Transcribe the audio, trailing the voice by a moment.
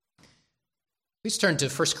Please turn to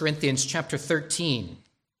 1 Corinthians chapter 13.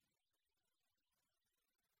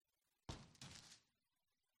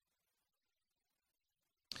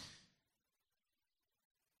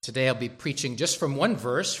 Today I'll be preaching just from one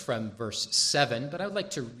verse, from verse 7, but I would like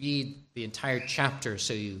to read the entire chapter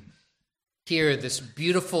so you hear this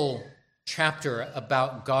beautiful chapter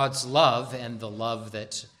about God's love and the love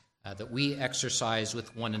that we exercise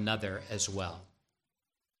with one another as well.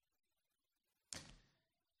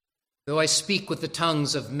 Though I speak with the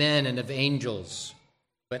tongues of men and of angels,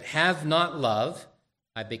 but have not love,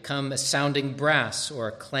 I become a sounding brass or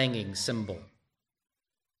a clanging cymbal.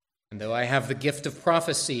 And though I have the gift of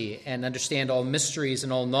prophecy and understand all mysteries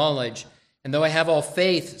and all knowledge, and though I have all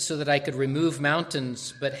faith so that I could remove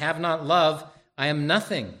mountains, but have not love, I am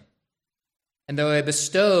nothing. And though I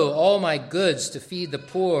bestow all my goods to feed the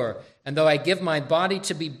poor, and though I give my body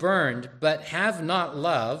to be burned, but have not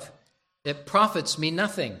love, it profits me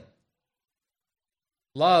nothing.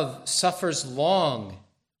 Love suffers long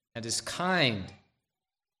and is kind.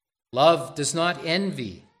 Love does not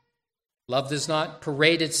envy. Love does not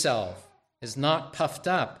parade itself, is not puffed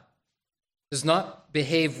up, does not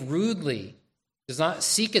behave rudely, does not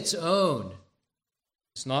seek its own,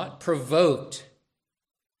 is not provoked,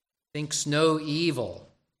 thinks no evil,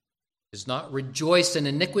 does not rejoice in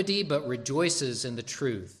iniquity, but rejoices in the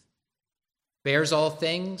truth, bears all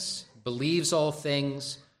things, believes all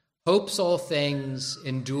things, hopes all things,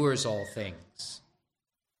 endures all things.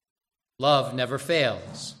 Love never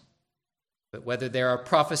fails. But whether there are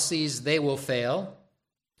prophecies, they will fail.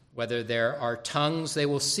 Whether there are tongues, they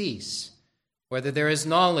will cease. Whether there is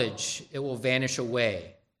knowledge, it will vanish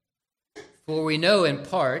away. For we know in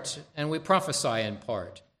part, and we prophesy in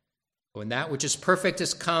part. When that which is perfect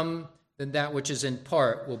is come, then that which is in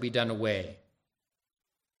part will be done away.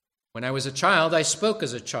 When I was a child, I spoke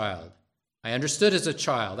as a child. I understood as a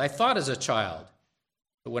child. I thought as a child.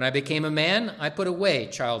 But when I became a man, I put away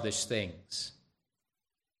childish things.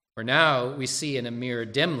 For now we see in a mirror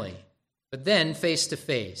dimly, but then face to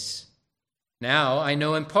face. Now I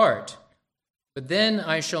know in part, but then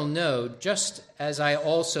I shall know just as I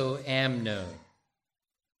also am known.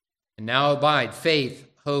 And now abide faith,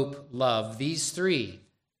 hope, love, these three.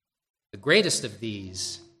 The greatest of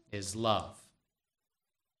these is love.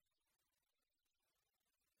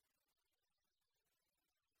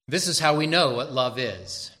 This is how we know what love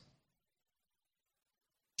is.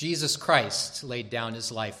 Jesus Christ laid down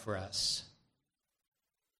his life for us.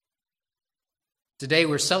 Today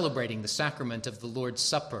we're celebrating the sacrament of the Lord's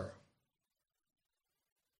Supper.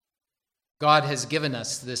 God has given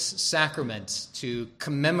us this sacrament to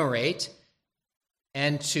commemorate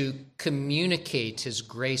and to communicate his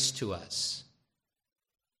grace to us.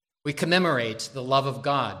 We commemorate the love of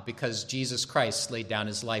God because Jesus Christ laid down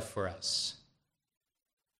his life for us.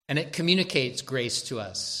 And it communicates grace to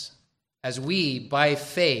us as we, by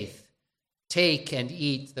faith, take and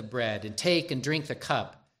eat the bread and take and drink the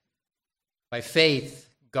cup. By faith,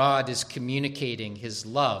 God is communicating his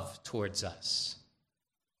love towards us.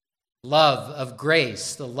 Love of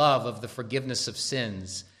grace, the love of the forgiveness of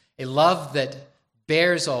sins, a love that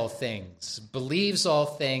bears all things, believes all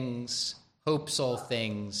things, hopes all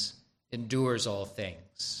things, endures all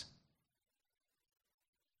things.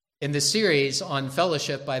 In this series on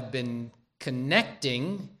fellowship, I've been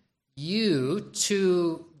connecting you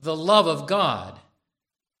to the love of God.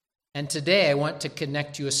 And today I want to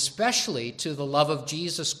connect you especially to the love of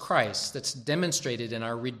Jesus Christ that's demonstrated in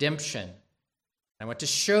our redemption. I want to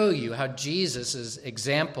show you how Jesus'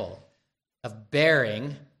 example of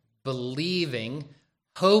bearing, believing,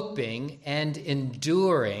 hoping, and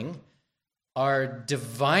enduring are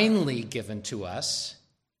divinely given to us,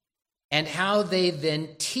 and how they then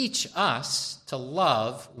teach us to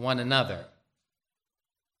love one another.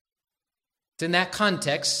 It's in that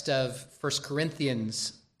context of 1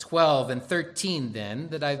 Corinthians 12 and 13, then,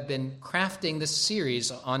 that I've been crafting this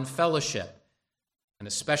series on fellowship, and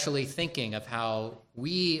especially thinking of how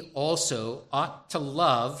we also ought to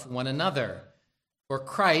love one another, for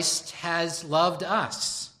Christ has loved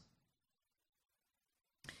us.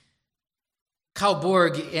 Karl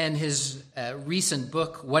Borg, in his recent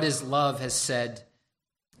book, What is Love, has said,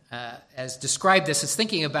 has described this as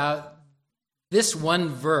thinking about this one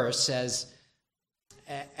verse as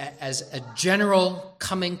a general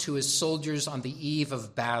coming to his soldiers on the eve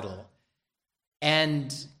of battle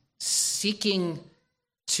and seeking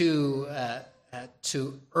to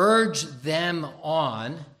urge them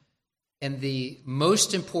on in the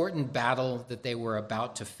most important battle that they were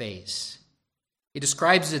about to face. He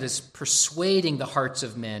describes it as persuading the hearts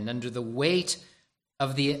of men under the weight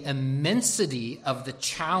of the immensity of the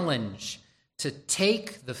challenge to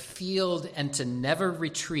take the field and to never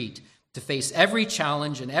retreat, to face every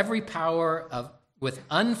challenge and every power with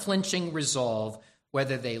unflinching resolve,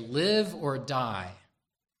 whether they live or die.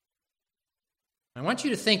 I want you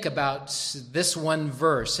to think about this one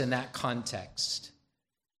verse in that context.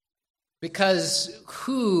 Because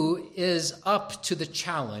who is up to the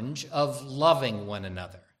challenge of loving one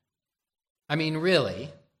another? I mean, really,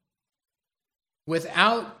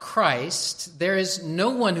 without Christ, there is no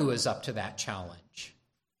one who is up to that challenge.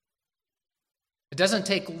 It doesn't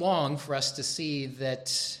take long for us to see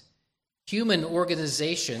that human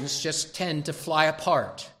organizations just tend to fly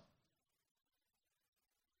apart.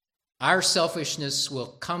 Our selfishness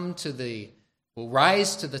will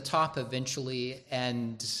rise to the top eventually,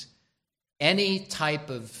 and any type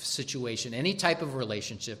of situation, any type of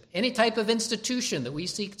relationship, any type of institution that we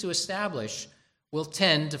seek to establish will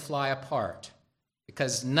tend to fly apart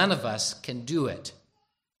because none of us can do it.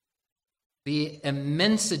 The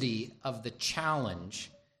immensity of the challenge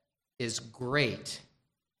is great.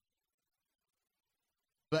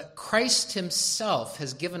 But Christ himself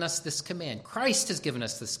has given us this command. Christ has given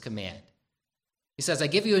us this command. He says, I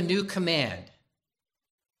give you a new command,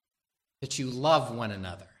 that you love one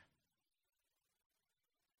another.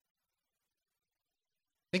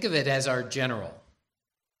 Think of it as our general.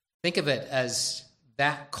 Think of it as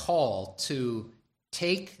that call to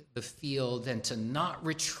take the field and to not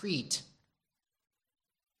retreat,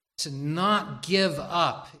 to not give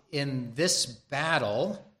up in this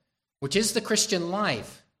battle, which is the Christian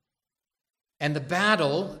life, and the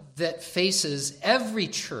battle that faces every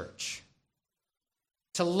church,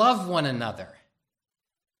 to love one another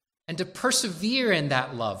and to persevere in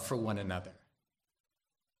that love for one another.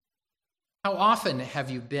 How often have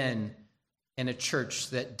you been in a church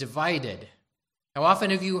that divided? How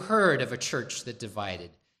often have you heard of a church that divided?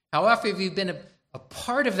 How often have you been a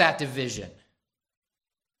part of that division?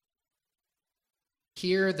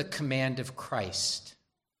 Hear the command of Christ.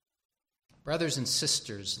 Brothers and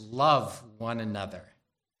sisters, love one another.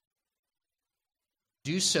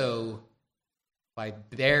 Do so by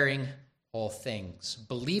bearing all things,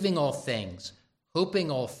 believing all things, hoping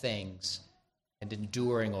all things, and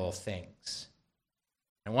enduring all things.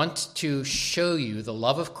 I want to show you the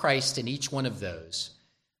love of Christ in each one of those,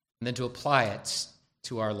 and then to apply it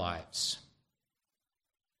to our lives.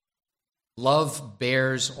 Love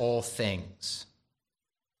bears all things.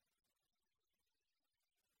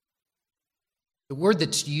 The word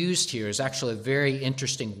that's used here is actually a very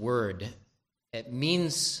interesting word. It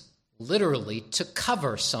means literally to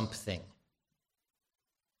cover something.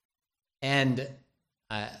 And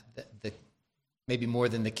maybe more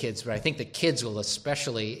than the kids, but I think the kids will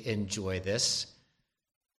especially enjoy this.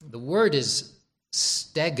 The word is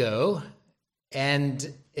stego,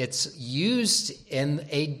 and it's used in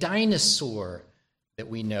a dinosaur that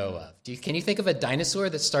we know of. Can you think of a dinosaur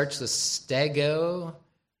that starts with stego?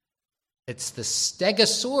 It's the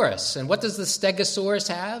Stegosaurus. And what does the Stegosaurus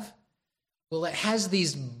have? Well, it has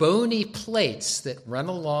these bony plates that run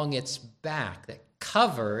along its back, that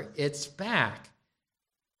cover its back.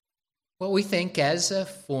 What we think as a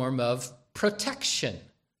form of protection.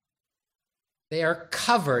 They are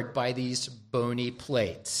covered by these bony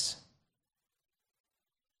plates.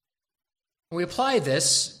 We apply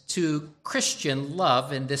this to Christian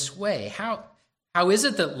love in this way. How is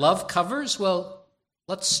it that love covers? Well,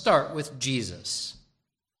 let's start with Jesus.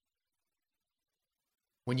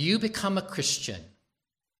 When you become a Christian,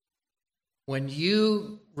 when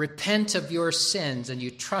you repent of your sins and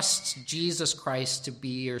you trust Jesus Christ to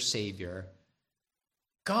be your Savior,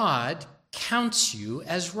 God counts you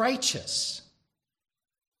as righteous.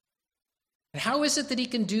 And how is it that he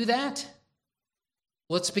can do that?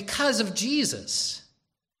 Well, it's because of Jesus.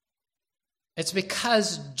 It's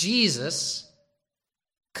because Jesus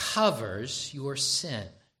covers your sin.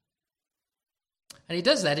 And he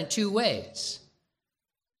does that in two ways.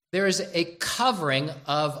 There is a covering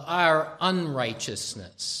of our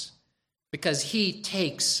unrighteousness because he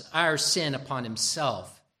takes our sin upon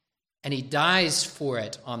himself and he dies for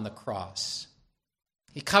it on the cross.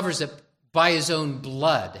 He covers it by his own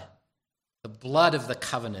blood, the blood of the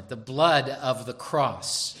covenant, the blood of the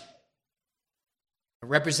cross. It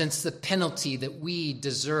represents the penalty that we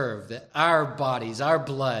deserve, that our bodies, our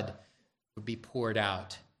blood would be poured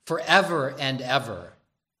out forever and ever.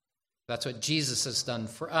 That's what Jesus has done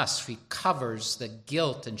for us. He covers the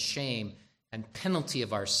guilt and shame and penalty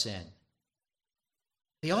of our sin.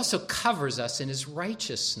 He also covers us in his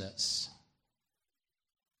righteousness.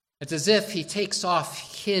 It's as if he takes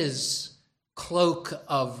off his cloak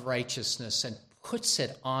of righteousness and puts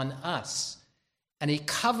it on us. And he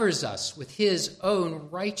covers us with his own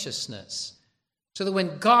righteousness So that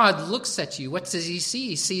when God looks at you, what does he see?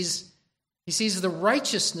 He sees the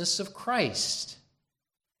righteousness of Christ.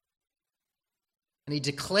 And he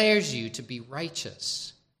declares you to be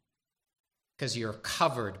righteous because you're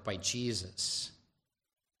covered by Jesus.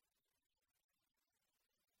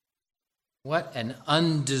 What an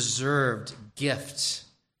undeserved gift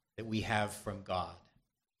that we have from God.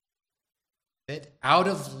 That out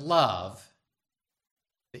of love,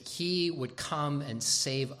 that he would come and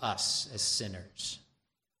save us as sinners.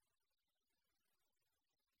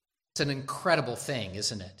 It's an incredible thing,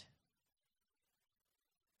 isn't it?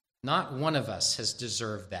 Not one of us has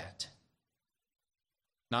deserved that.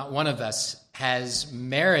 Not one of us has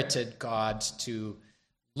merited God to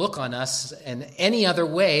look on us in any other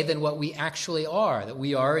way than what we actually are, that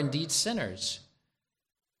we are indeed sinners.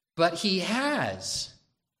 But he has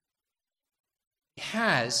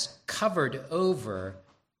covered over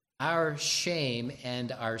our shame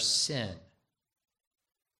and our sin.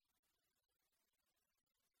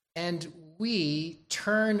 And we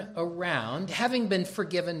turn around, having been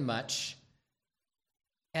forgiven much,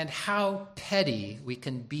 and how petty we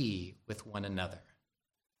can be with one another.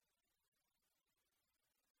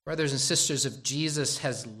 Brothers and sisters, if Jesus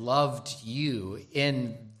has loved you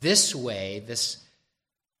in this way, this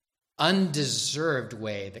undeserved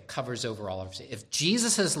way that covers over all of our sin, if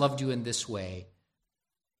Jesus has loved you in this way,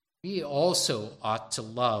 we also ought to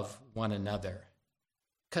love one another,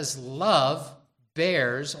 because love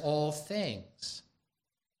bears all things.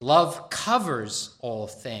 Love covers all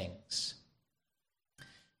things.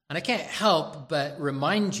 And I can't help but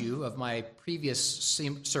remind you of my previous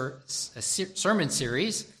sermon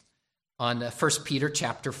series on 1 Peter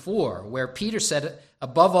chapter 4, where Peter said,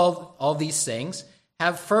 above all these things,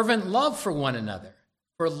 have fervent love for one another,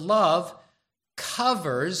 for love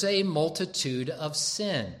covers a multitude of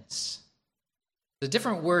sins. It's a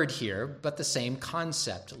different word here, but the same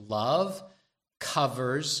concept. Love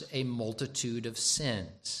covers a multitude of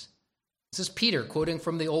sins. This is Peter quoting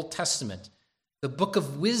from the Old Testament, the book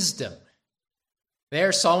of wisdom.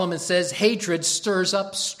 There Solomon says, hatred stirs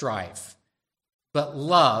up strife, but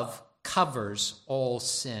love covers all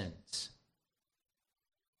sins.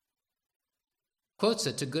 Quotes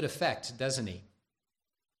it to good effect, doesn't he?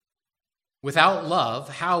 Without love,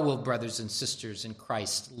 how will brothers and sisters in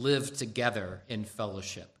Christ live together in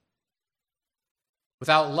fellowship?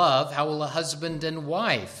 Without love, how will a husband and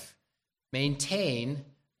wife maintain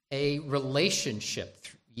a relationship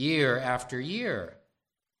year after year?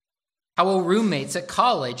 How will roommates at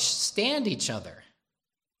college stand each other?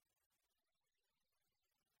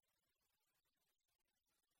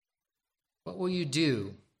 What will you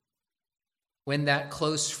do when that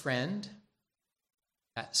close friend,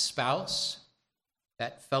 that spouse,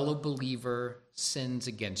 that fellow believer sins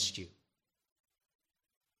against you?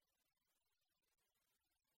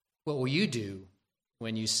 What will you do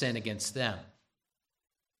when you sin against them?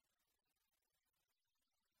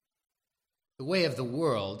 The way of the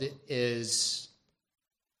world is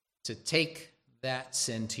to take that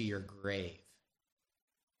sin to your grave,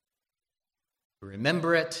 to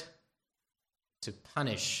remember it, to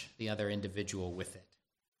punish the other individual with it.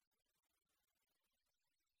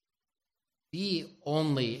 The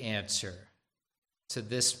only answer to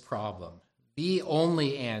this problem, the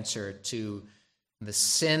only answer to the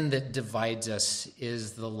sin that divides us,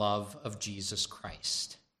 is the love of Jesus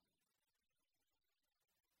Christ.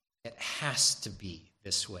 It has to be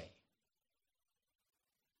this way.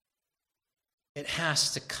 It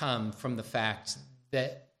has to come from the fact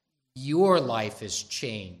that your life is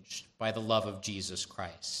changed by the love of Jesus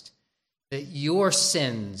Christ, that your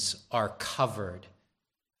sins are covered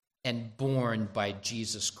and borne by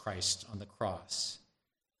Jesus Christ on the cross,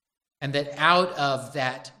 and that out of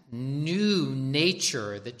that new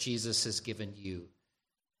nature that Jesus has given you,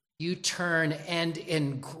 you turn and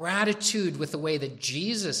in gratitude with the way that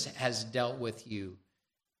Jesus has dealt with you,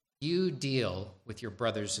 you deal with your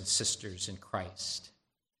brothers and sisters in Christ.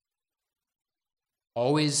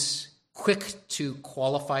 Always quick to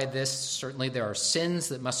qualify this. Certainly there are sins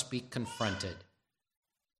that must be confronted.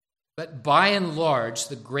 But by and large,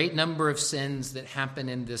 the great number of sins that happen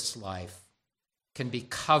in this life can be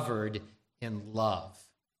covered in love.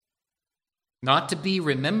 Not to be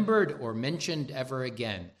remembered or mentioned ever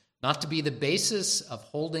again. Not to be the basis of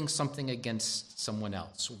holding something against someone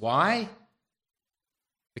else. Why?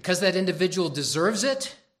 Because that individual deserves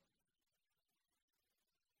it?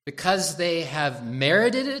 Because they have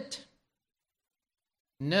merited it?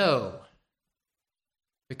 No.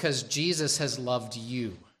 Because Jesus has loved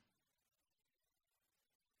you.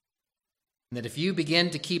 And that if you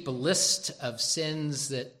begin to keep a list of sins,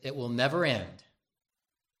 that it will never end.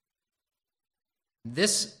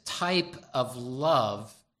 This type of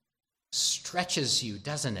love stretches you,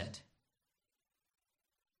 doesn't it?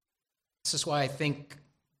 This is why I think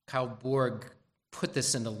Kyle Borg put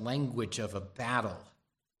this in the language of a battle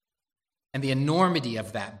and the enormity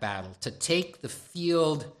of that battle, to take the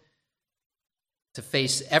field, to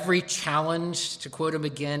face every challenge, to quote him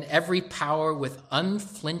again, every power with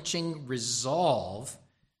unflinching resolve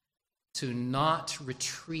to not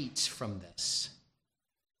retreat from this,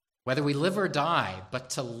 whether we live or die,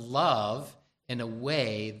 but to love in a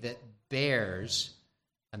way that bears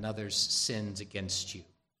another's sins against you.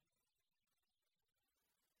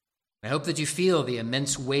 I hope that you feel the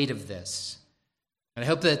immense weight of this. And I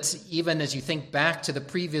hope that even as you think back to the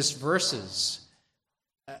previous verses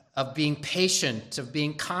of being patient, of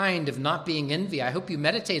being kind, of not being envy, I hope you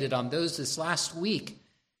meditated on those this last week.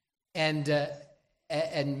 And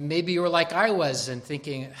maybe you were like I was and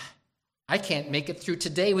thinking, I can't make it through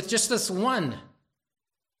today with just this one.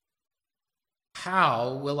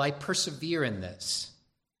 How will I persevere in this?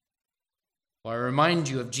 Well, I remind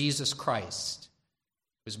you of Jesus Christ,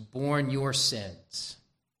 who was born your sins.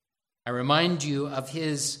 I remind you of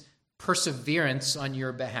his perseverance on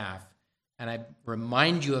your behalf. And I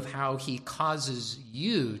remind you of how he causes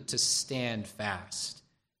you to stand fast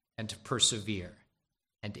and to persevere.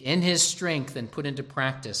 And in his strength and put into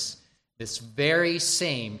practice this very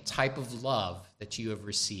same type of love that you have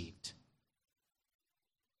received.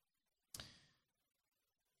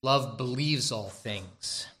 Love believes all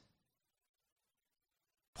things.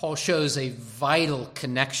 Paul shows a vital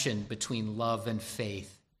connection between love and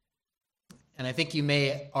faith. And I think you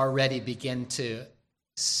may already begin to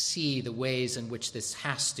see the ways in which this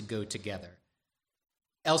has to go together.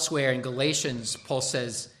 Elsewhere in Galatians, Paul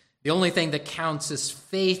says, the only thing that counts is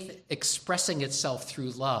faith expressing itself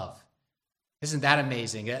through love. Isn't that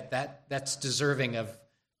amazing? That's deserving of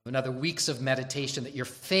another week's of meditation, that your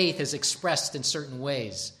faith is expressed in certain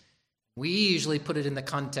ways. We usually put it in the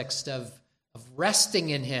context of resting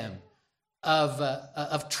in him,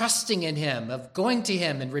 of trusting in him, of going to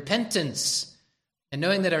him in repentance and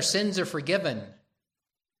knowing that our sins are forgiven.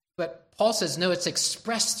 But Paul says, no, it's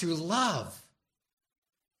expressed through love.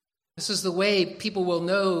 This is the way people will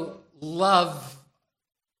know love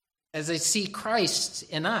as they see Christ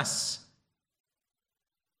in us,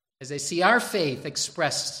 as they see our faith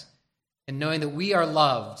expressed in knowing that we are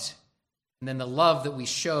loved, and then the love that we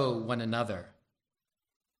show one another.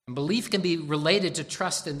 And belief can be related to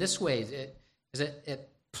trust in this way. It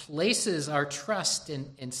places our trust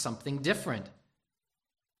in something different.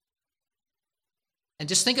 And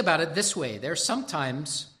just think about it this way. There are some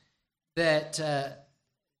times that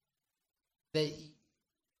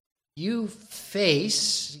you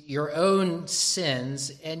face your own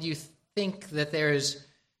sins and you think that there is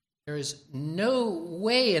no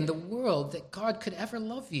way in the world that God could ever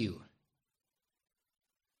love you.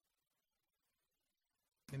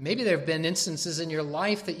 Maybe there have been instances in your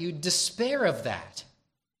life that you despair of that.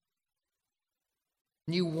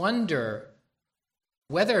 And you wonder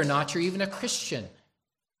whether or not you're even a Christian.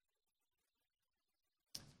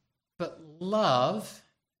 But love,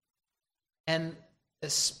 and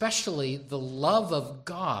especially the love of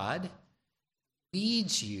God,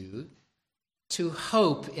 leads you to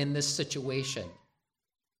hope in this situation.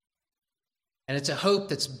 And it's a hope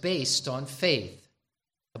that's based on faith,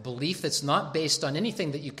 a belief that's not based on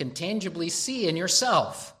anything that you can tangibly see in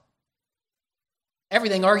yourself.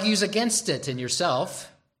 Everything argues against it in yourself.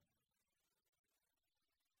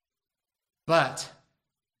 But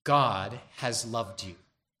God has loved you.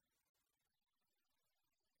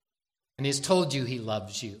 And he's told you he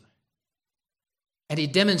loves you. And he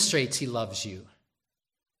demonstrates he loves you.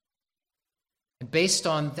 And based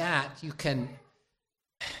on that,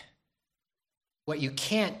 what you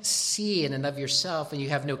can't see in and of yourself, and you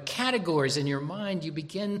have no categories in your mind, you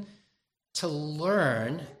begin to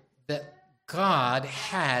learn that God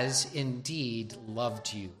has indeed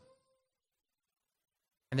loved you.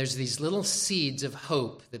 And there's these little seeds of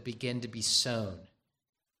hope that begin to be sown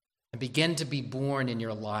and begin to be born in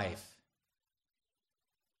your life.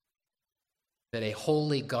 That a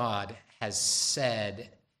holy God has said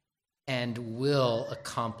and will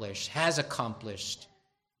accomplish, has accomplished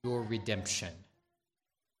your redemption.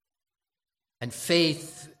 And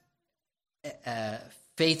faith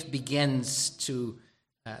begins to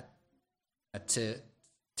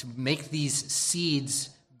make these seeds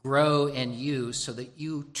grow in you so that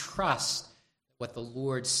you trust what the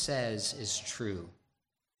Lord says is true.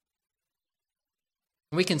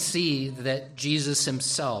 We can see that Jesus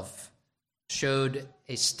himself showed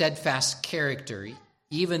a steadfast character,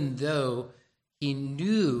 even though he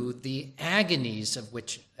knew the agonies of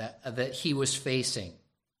which that he was facing.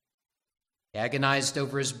 He agonized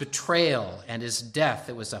over his betrayal and his death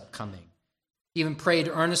that was upcoming. He even prayed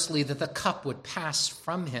earnestly that the cup would pass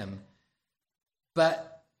from him.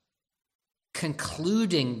 But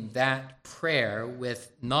concluding that prayer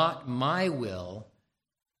with, "Not my will,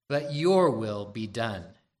 but your will be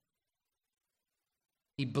done,"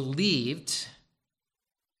 he believed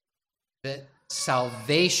that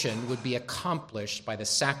salvation would be accomplished by the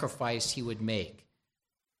sacrifice he would make.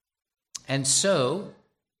 And so,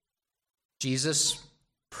 Jesus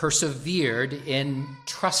persevered in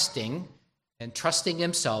trusting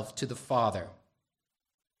himself to the Father.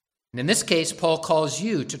 And in this case, Paul calls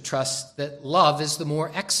you to trust that love is the more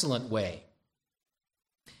excellent way.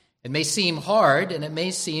 It may seem hard, and it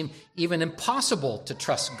may seem even impossible to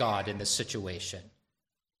trust God in this situation.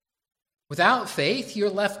 Without faith, you're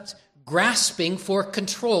left grasping for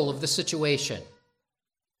control of the situation,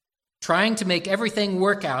 trying to make everything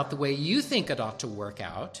work out the way you think it ought to work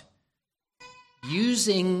out,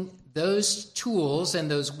 using those tools and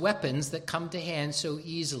those weapons that come to hand so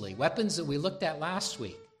easily, weapons that we looked at last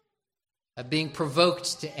week, of being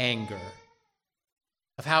provoked to anger,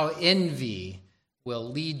 of how envy will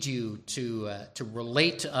lead you to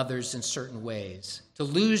relate to others in certain ways, to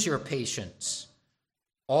lose your patience,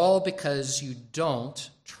 all because you don't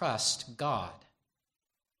trust God.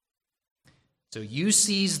 So you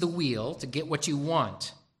seize the wheel to get what you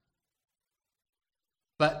want.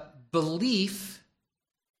 But belief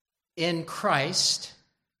in Christ,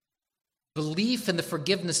 belief in the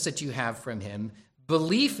forgiveness that you have from him,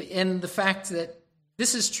 belief in the fact that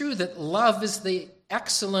this is true, that love is the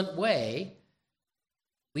excellent way,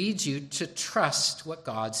 leads you to trust what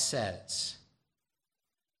God says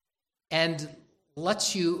and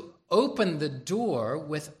lets you open the door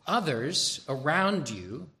with others around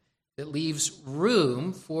you that leaves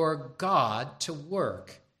room for God to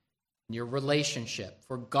work in your relationship,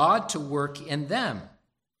 for God to work in them.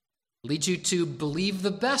 Leads you to believe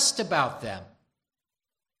the best about them,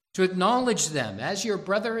 to acknowledge them as your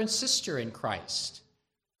brother and sister in Christ,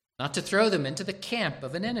 not to throw them into the camp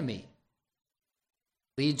of an enemy.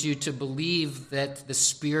 Leads you to believe that the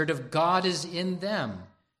Spirit of God is in them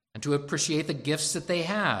and to appreciate the gifts that they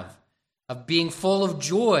have, of being full of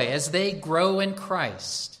joy as they grow in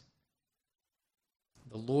Christ.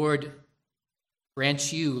 The Lord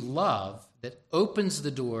grants you love that opens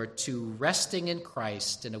the door to resting in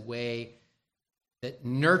Christ in a way that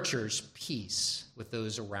nurtures peace with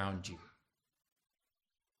those around you.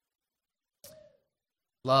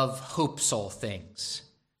 Love hopes all things.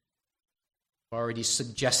 I've already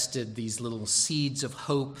suggested these little seeds of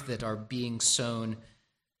hope that are being sown.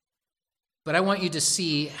 But I want you to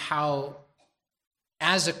see how,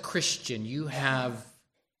 as a Christian, you have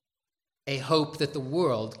a hope that the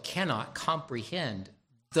world cannot comprehend,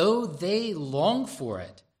 though they long for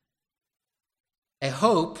it. A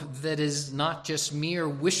hope that is not just mere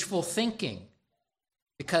wishful thinking,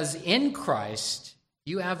 because in Christ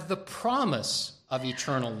you have the promise of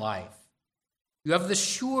eternal life. You have the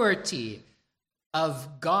surety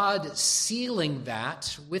of God sealing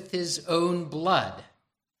that with his own blood,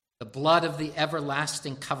 the blood of the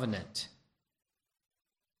everlasting covenant.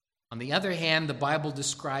 On the other hand, the Bible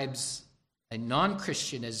describes a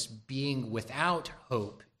non-Christian as being without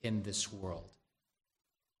hope in this world.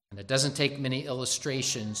 And it doesn't take many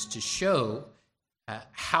illustrations to show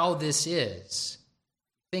how this is.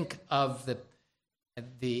 Think of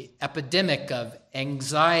the epidemic of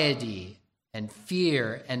anxiety and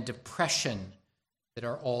fear and depression that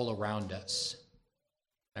are all around us.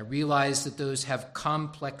 I realize that those have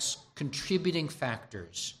complex contributing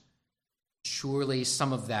factors. Surely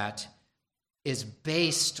some of that is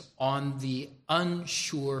based on the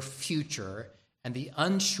unsure future and the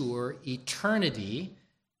unsure eternity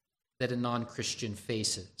that a non-Christian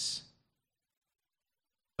faces.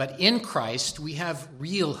 But in Christ, we have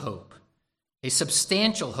real hope, a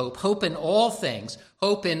substantial hope, hope in all things,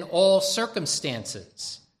 hope in all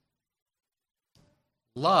circumstances.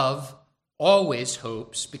 Love always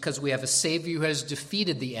hopes because we have a Savior who has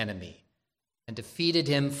defeated the enemy and defeated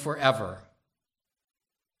him forever.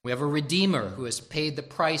 We have a Redeemer who has paid the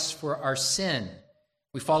price for our sin.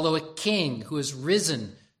 We follow a King who has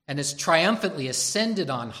risen and has triumphantly ascended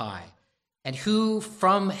on high, and who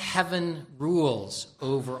from heaven rules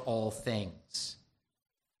over all things.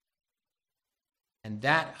 And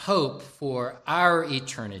that hope for our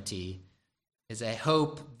eternity is a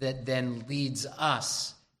hope that then leads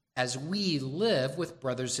us as we live with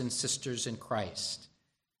brothers and sisters in Christ.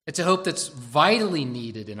 It's a hope that's vitally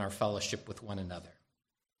needed in our fellowship with one another.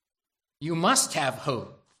 You must have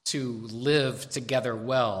hope to live together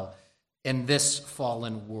well in this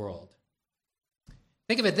fallen world.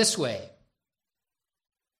 Think of it this way.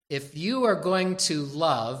 If you are going to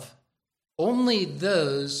love only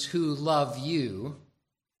those who love you,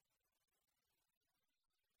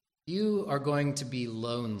 you are going to be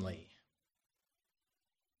lonely.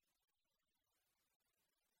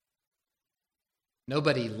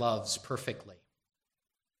 Nobody loves perfectly.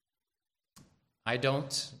 I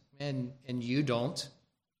don't, and you don't.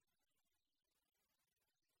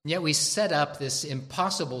 And yet we set up this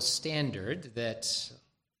impossible standard that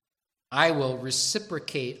I will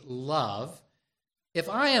reciprocate love if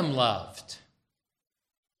I am loved.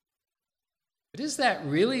 But is that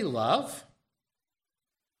really love?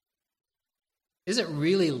 Is it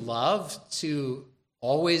really love to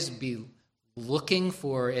always be looking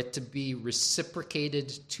for it to be reciprocated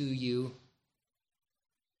to you?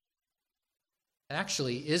 It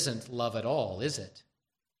actually isn't love at all, is it?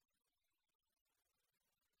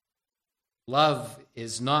 Love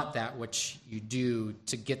is not that which you do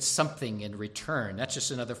to get something in return. That's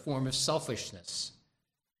just another form of selfishness.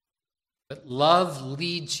 But love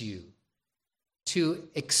leads you to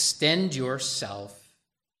extend yourself.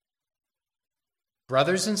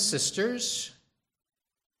 Brothers and sisters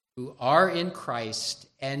who are in Christ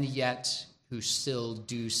and yet who still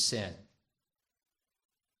do sin.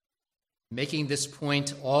 Making this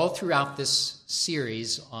point all throughout this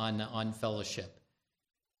series on fellowship,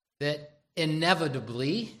 that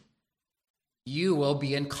inevitably you will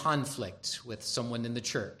be in conflict with someone in the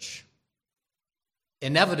church.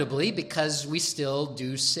 Inevitably, because we still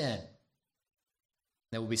do sin.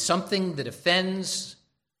 There will be something that offends,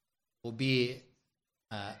 will be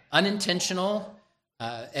unintentional,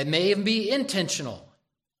 it may even be intentional.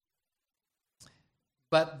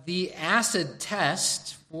 But the acid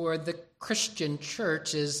test for the Christian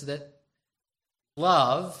church is that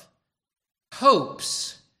love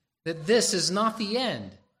hopes that this is not the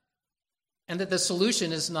end, and that the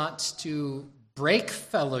solution is not to break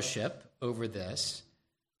fellowship over this,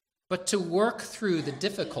 but to work through the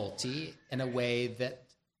difficulty in a way that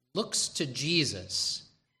looks to Jesus,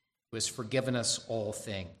 who has forgiven us all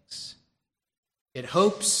things. It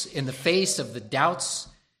hopes in the face of the doubts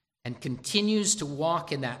and continues to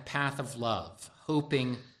walk in that path of love,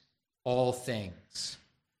 hoping all things,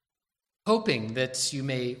 hoping that you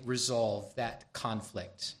may resolve that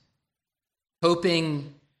conflict,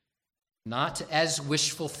 hoping not as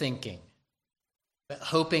wishful thinking, but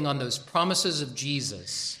hoping on those promises of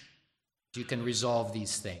Jesus, you can resolve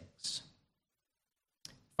these things.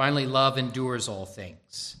 Finally, love endures all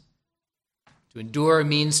things. To endure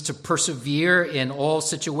means to persevere in all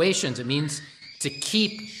situations. It means to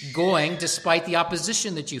keep going despite the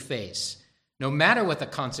opposition that you face, no matter what the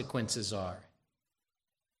consequences are.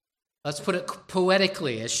 Let's put it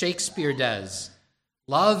poetically, as Shakespeare does.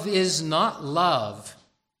 Love is not love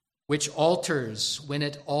which alters when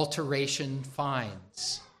it alteration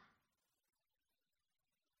finds.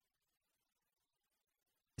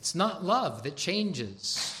 It's not love that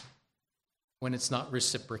changes when it's not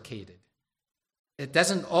reciprocated. It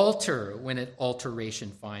doesn't alter when it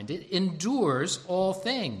alteration finds. It endures all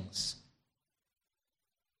things.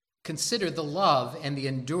 Consider the love and the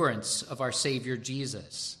endurance of our Savior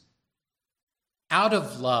Jesus. Out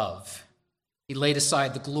of love, he laid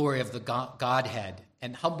aside the glory of the Godhead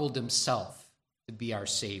and humbled himself to be our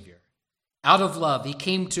Savior. Out of love, he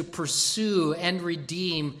came to pursue and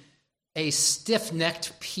redeem a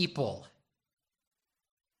stiff-necked people,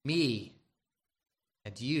 me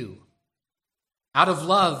and you. Out of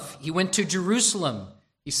love, he went to Jerusalem.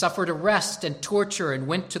 He suffered arrest and torture and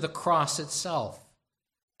went to the cross itself.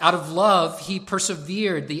 Out of love, he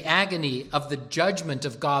persevered the agony of the judgment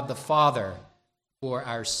of God the Father for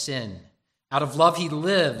our sin. Out of love, he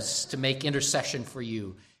lives to make intercession for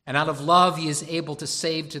you. And out of love, he is able to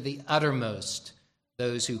save to the uttermost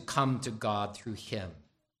those who come to God through him.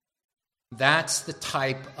 That's the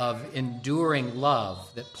type of enduring love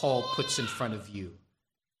that Paul puts in front of you.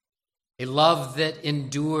 A love that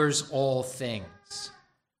endures all things.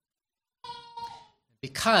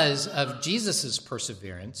 Because of Jesus'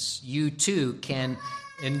 perseverance, you too can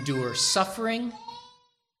endure suffering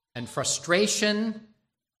and frustration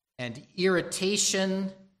and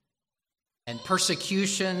irritation and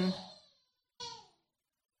persecution.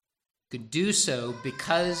 You could do so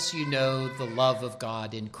because you know the love of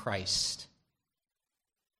God in Christ.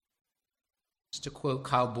 Just to quote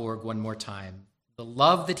Kyle Borg one more time, the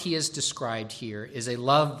love that he has described here is a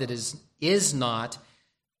love that is not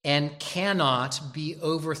and cannot be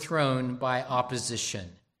overthrown by opposition.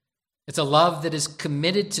 It's a love that is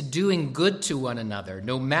committed to doing good to one another,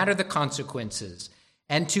 no matter the consequences,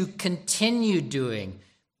 and to continue doing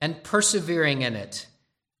and persevering in it,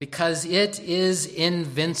 because it is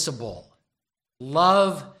invincible.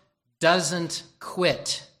 Love doesn't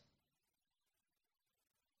quit.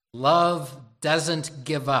 Love doesn't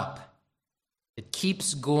give up. It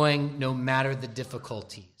keeps going no matter the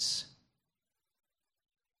difficulties.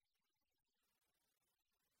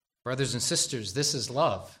 Brothers and sisters, this is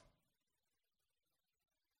love.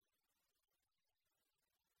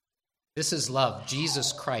 This is love.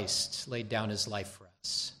 Jesus Christ laid down his life for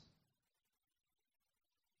us.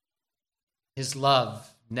 His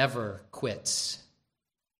love never quits.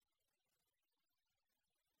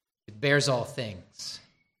 It bears all things.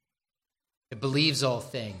 It believes all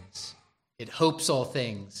things. It hopes all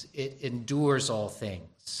things. It endures all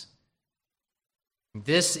things.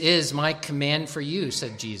 This is my command for you,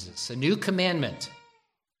 said Jesus, a new commandment,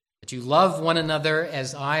 that you love one another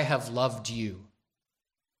as I have loved you.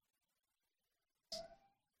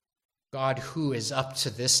 God, who is up to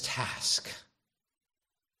this task?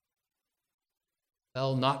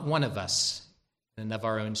 Well, not one of us, and of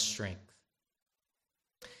our own strength.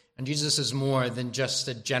 And Jesus is more than just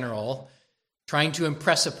a general trying to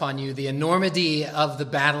impress upon you the enormity of the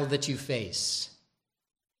battle that you face.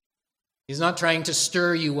 He's not trying to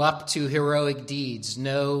stir you up to heroic deeds.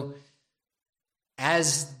 No,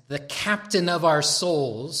 as the captain of our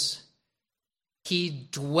souls, he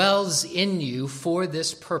dwells in you for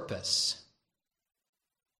this purpose,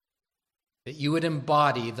 that you would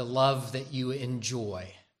embody the love that you enjoy.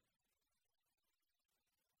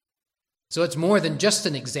 So it's more than just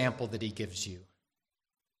an example that he gives you.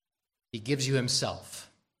 He gives you himself.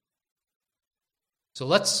 So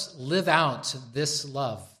let's live out this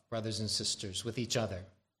love, brothers and sisters, with each other.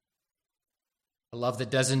 A love that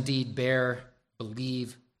does indeed bear,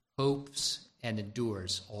 believe, hopes, and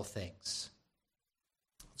endures all things.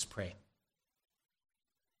 Let's pray.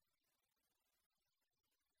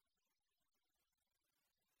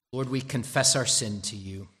 Lord, we confess our sin to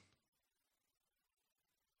you.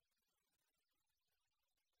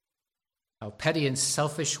 How petty and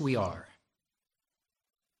selfish we are.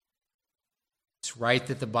 It's right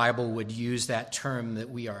that the Bible would use that term, that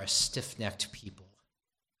we are a stiff-necked people.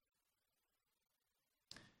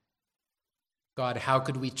 God, how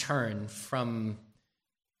could we turn from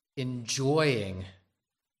enjoying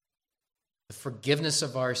the forgiveness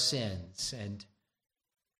of our sins and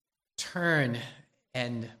turn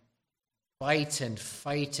and bite and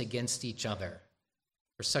fight against each other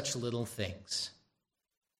for such little things?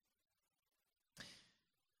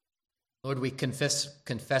 Lord, we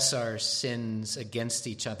confess our sins against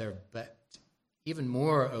each other, but even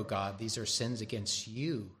more, O God, these are sins against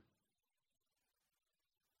you.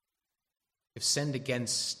 We've sinned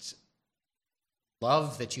against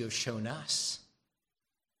love that you have shown us.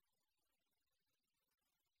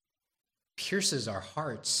 It pierces our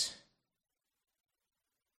hearts,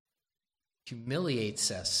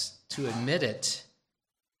 humiliates us to admit it.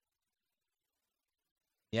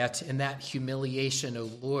 Yet in that humiliation, O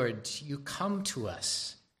Lord, you come to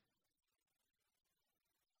us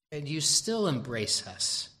and you still embrace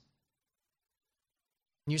us.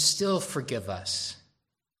 You still forgive us.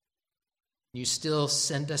 You still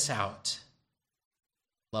send us out.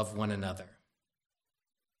 Love one another.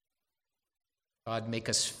 God, make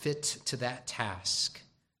us fit to that task.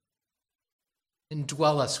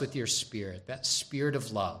 Indwell us with your Spirit, that Spirit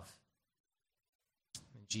of love.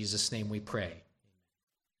 In Jesus' name we pray.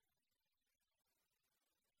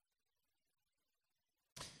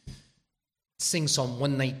 Sing Psalm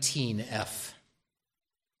 119F.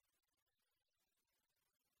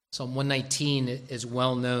 Psalm 119 is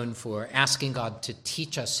well known for asking God to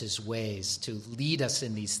teach us his ways, to lead us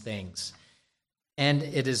in these things. And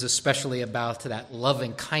it is especially about that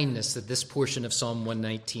loving kindness that this portion of Psalm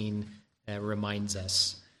 119 reminds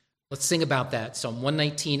us. Let's sing about that. Psalm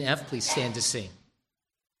 119F, please stand to sing.